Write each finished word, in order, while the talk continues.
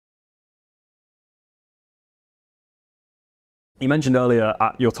You mentioned earlier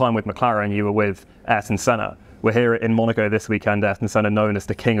at your time with McLaren, you were with Ayrton Senna. We're here in Monaco this weekend, Ayrton Senna known as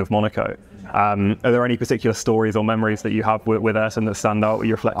the King of Monaco. Are there any particular stories or memories that you have with Ayrton that stand out,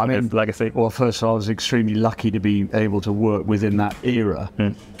 you reflect on his legacy? Well, first I was extremely lucky to be able to work within that era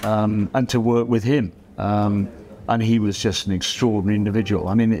and to work with him. And he was just an extraordinary individual.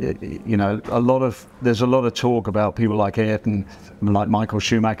 I mean, you know, there's a lot of talk about people like Ayrton, like Michael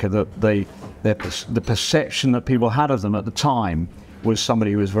Schumacher, that the perception that people had of them at the time was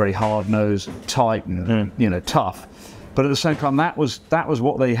somebody who was very hard-nosed, tight, and you know, tough. But at the same time, that was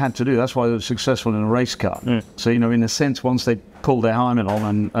what they had to do. That's why they were successful in a race car. So, you know, in a sense, once they pulled their helmet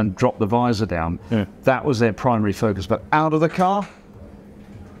on and dropped the visor down, that was their primary focus. But out of the car,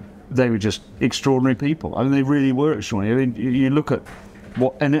 they were just extraordinary people. I mean, they really were extraordinary. I mean, you look at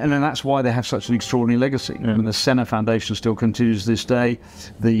what, and that's why they have such an extraordinary legacy. I mean, the Senna Foundation still continues this day.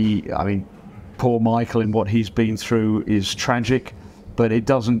 I mean, poor Michael and what he's been through is tragic, but it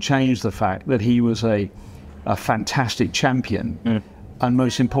doesn't change the fact that he was a fantastic champion, and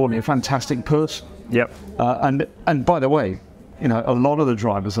most importantly, a fantastic person. Yep. And by the way, you know, a lot of the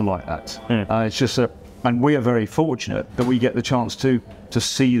drivers are like that. It's just and we are very fortunate that we get the chance to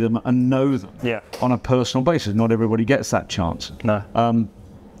see them and know them on a personal basis. Not everybody gets that chance. No.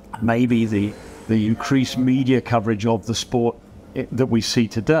 Maybe the increased media coverage of the sport that we see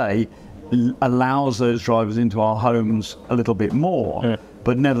today allows those drivers into our homes a little bit more.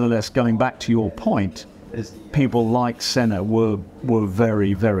 But nevertheless, going back to your point, people like Senna were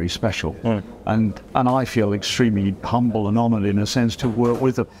very, very special. And I feel extremely humble and honoured in a sense to work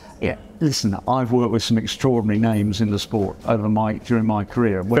with them. Yeah, listen, I've worked with some extraordinary names in the sport during my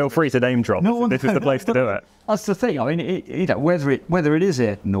career. Feel free to name drop. This is the place to do it. That's the thing. I mean, you know, whether it is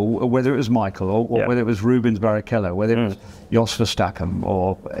Ayrton or whether it was Michael or whether it was Rubens Barrichello, whether it was Jos Verstappen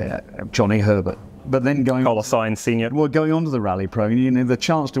or Johnny Herbert. But then Sainz Sr. Well, going on to the Rally Pro, you know, the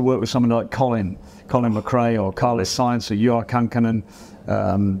chance to work with someone like Colin McRae or Carlos Sainz or Joachim Kankanen,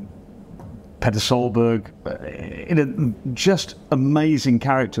 Peter Solberg, you know, just amazing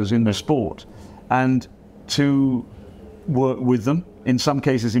characters in the sport, and to work with them, in some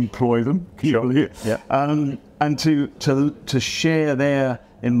cases employ them, and to share their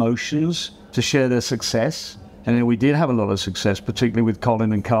emotions, to share their success. And we did have a lot of success, particularly with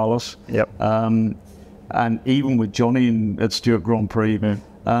Colin and Carlos. And even with Johnny at Stewart Grand Prix,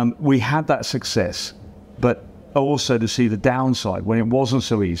 we had that success, but also to see the downside when it wasn't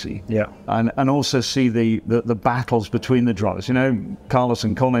so easy. And also see the battles between the drivers. You know, Carlos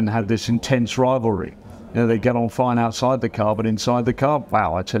and Colin had this intense rivalry. You know, they get on fine outside the car, but inside the car,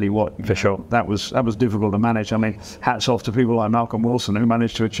 wow, I tell you what, for sure, that was difficult to manage. I mean, hats off to people like Malcolm Wilson who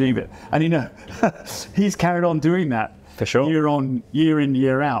managed to achieve it. And you know, he's carried on doing that for sure, year in,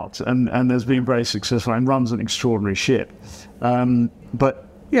 year out, and has been very successful and runs an extraordinary ship. But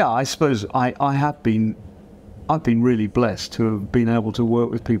yeah, I suppose I've been really blessed to have been able to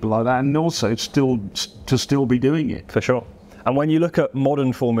work with people like that, and also to still be doing it. For sure. And when you look at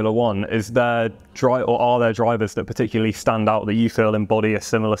modern Formula One, are there drivers that particularly stand out that you feel embody a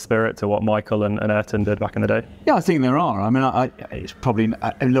similar spirit to what Michael and Ayrton did back in the day? Yeah, I think there are. I mean, it's probably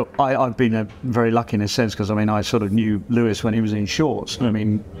look. I've been very lucky in a sense because I mean, I sort of knew Lewis when he was in shorts. I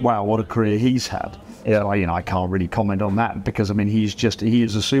mean, wow, what a career he's had. So I can't really comment on that because I mean, he is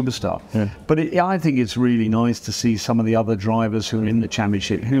a superstar. But I think it's really nice to see some of the other drivers who are in the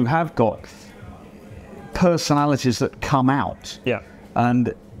championship who have got personalities that come out,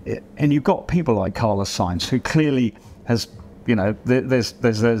 and you've got people like Carlos Sainz who clearly has, you know, there's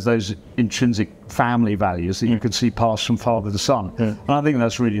those intrinsic family values that you could see passed from father to son, and I think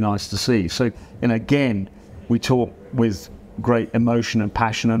that's really nice to see. So, and again, we talk with great emotion and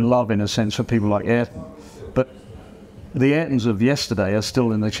passion and love in a sense for people like Ayrton, but the Ayrtons of yesterday are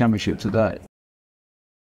still in the championship today.